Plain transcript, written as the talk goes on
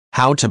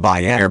How to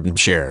buy Airbnb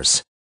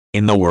shares.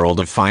 In the world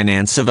of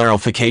finance, a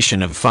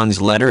verification of funds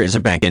letter is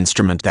a bank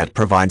instrument that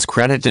provides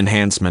credit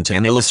enhancement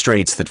and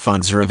illustrates that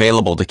funds are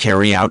available to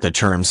carry out the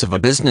terms of a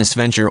business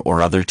venture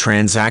or other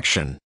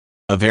transaction.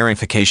 A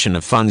verification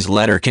of funds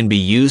letter can be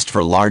used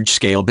for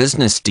large-scale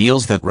business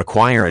deals that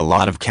require a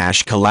lot of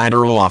cash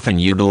collateral, often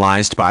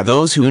utilized by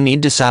those who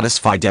need to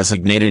satisfy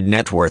designated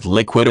net worth,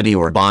 liquidity,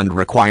 or bond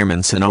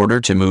requirements in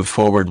order to move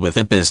forward with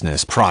a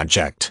business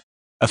project.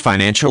 A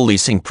financial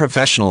leasing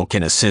professional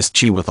can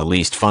assist you with a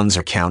leased funds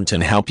account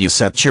and help you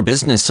set your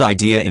business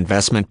idea,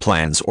 investment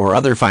plans, or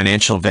other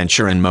financial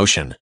venture in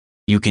motion.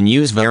 You can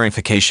use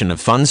verification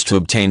of funds to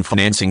obtain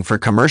financing for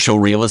commercial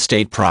real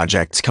estate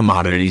projects,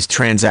 commodities,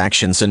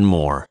 transactions, and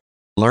more.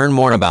 Learn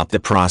more about the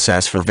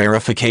process for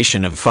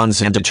verification of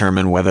funds and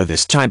determine whether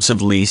this type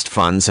of leased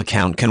funds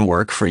account can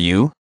work for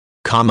you.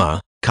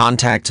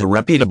 Contact a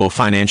reputable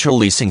financial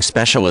leasing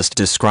specialist,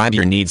 describe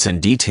your needs in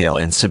detail,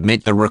 and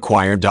submit the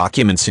required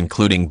documents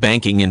including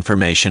banking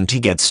information to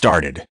get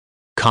started.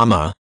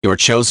 Your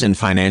chosen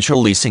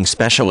financial leasing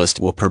specialist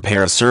will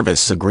prepare a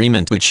service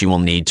agreement which you will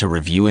need to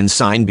review and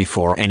sign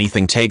before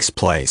anything takes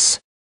place.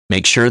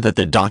 Make sure that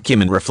the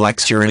document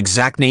reflects your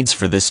exact needs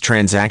for this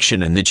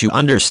transaction and that you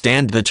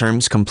understand the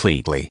terms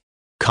completely.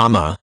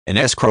 An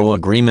escrow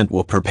agreement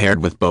will be prepared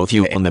with both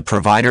you and the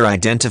provider,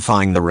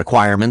 identifying the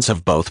requirements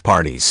of both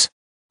parties.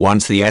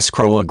 Once the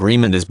escrow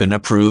agreement has been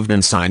approved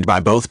and signed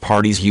by both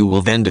parties, you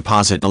will then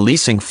deposit a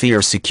leasing fee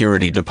or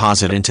security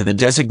deposit into the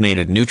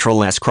designated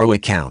neutral escrow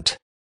account.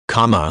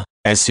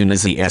 As soon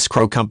as the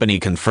escrow company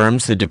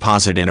confirms the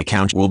deposit, an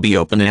account will be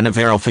opened and a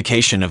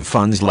verification of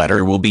funds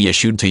letter will be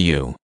issued to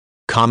you.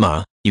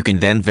 You can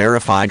then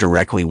verify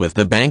directly with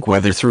the bank,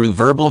 whether through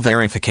verbal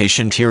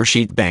verification, tear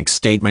sheet, bank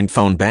statement,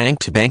 phone, bank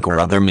to bank, or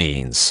other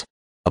means.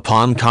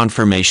 Upon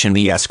confirmation,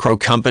 the escrow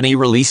company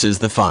releases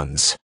the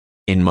funds.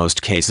 In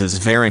most cases,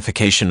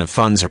 verification of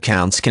funds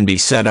accounts can be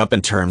set up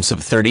in terms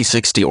of 30,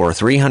 60, or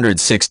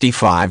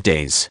 365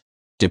 days.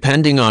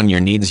 Depending on your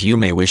needs, you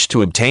may wish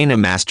to obtain a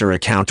master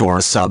account or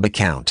a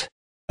sub-account.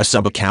 A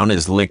sub-account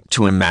is linked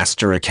to a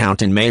master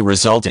account and may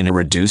result in a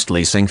reduced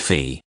leasing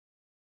fee.